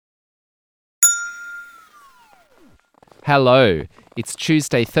Hello, it's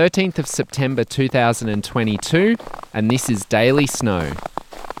Tuesday 13th of September 2022 and this is Daily Snow.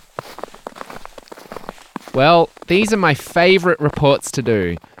 Well, these are my favourite reports to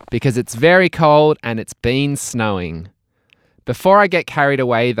do because it's very cold and it's been snowing. Before I get carried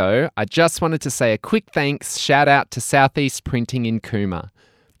away though, I just wanted to say a quick thanks shout out to Southeast Printing in Cooma.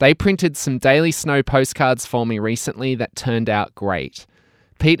 They printed some Daily Snow postcards for me recently that turned out great.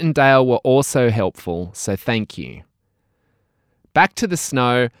 Pete and Dale were also helpful, so thank you. Back to the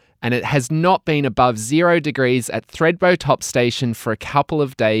snow, and it has not been above 0 degrees at Thredbo Top Station for a couple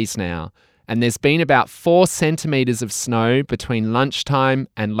of days now, and there's been about 4 centimetres of snow between lunchtime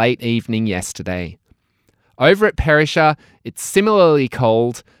and late evening yesterday. Over at Perisher, it's similarly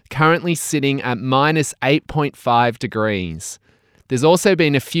cold, currently sitting at minus 8.5 degrees. There's also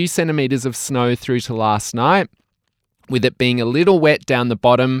been a few centimetres of snow through to last night, with it being a little wet down the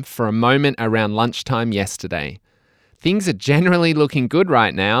bottom for a moment around lunchtime yesterday. Things are generally looking good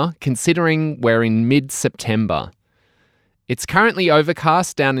right now, considering we're in mid-September. It's currently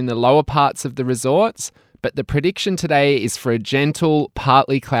overcast down in the lower parts of the resorts, but the prediction today is for a gentle,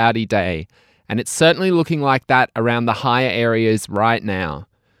 partly cloudy day, and it's certainly looking like that around the higher areas right now.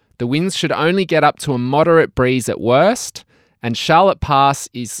 The winds should only get up to a moderate breeze at worst, and Charlotte Pass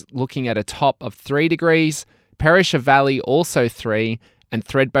is looking at a top of 3 degrees, Perisher Valley also 3, and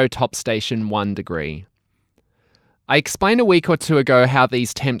Thredbo Top Station 1 degree. I explained a week or two ago how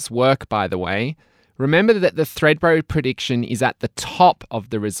these temps work, by the way. Remember that the Thredbo prediction is at the top of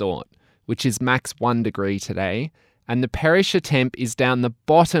the resort, which is max 1 degree today, and the Perisher temp is down the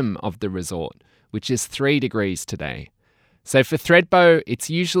bottom of the resort, which is 3 degrees today. So for Thredbo, it's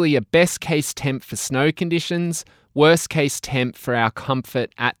usually a best case temp for snow conditions, worst case temp for our comfort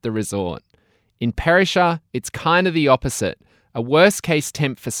at the resort. In Perisher, it's kind of the opposite, a worst case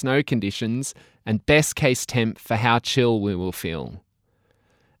temp for snow conditions and best case temp for how chill we will feel.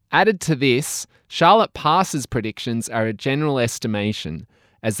 Added to this, Charlotte Pass's predictions are a general estimation,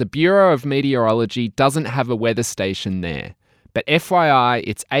 as the Bureau of Meteorology doesn't have a weather station there. But FYI,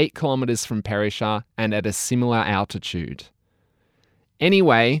 it's 8 kilometres from Perisher and at a similar altitude.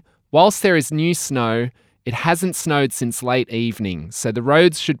 Anyway, whilst there is new snow, it hasn't snowed since late evening, so the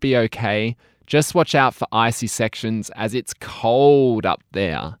roads should be okay. Just watch out for icy sections as it's cold up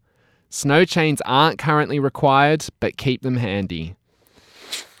there. Snow chains aren't currently required, but keep them handy.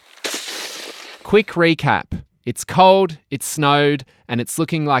 Quick recap. It's cold, it's snowed, and it's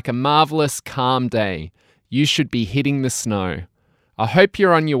looking like a marvellous, calm day. You should be hitting the snow. I hope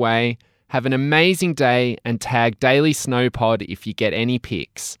you're on your way. Have an amazing day and tag Daily Snow Pod if you get any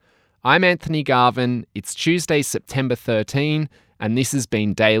pics. I'm Anthony Garvin. It's Tuesday, September 13, and this has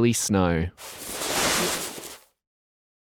been Daily Snow.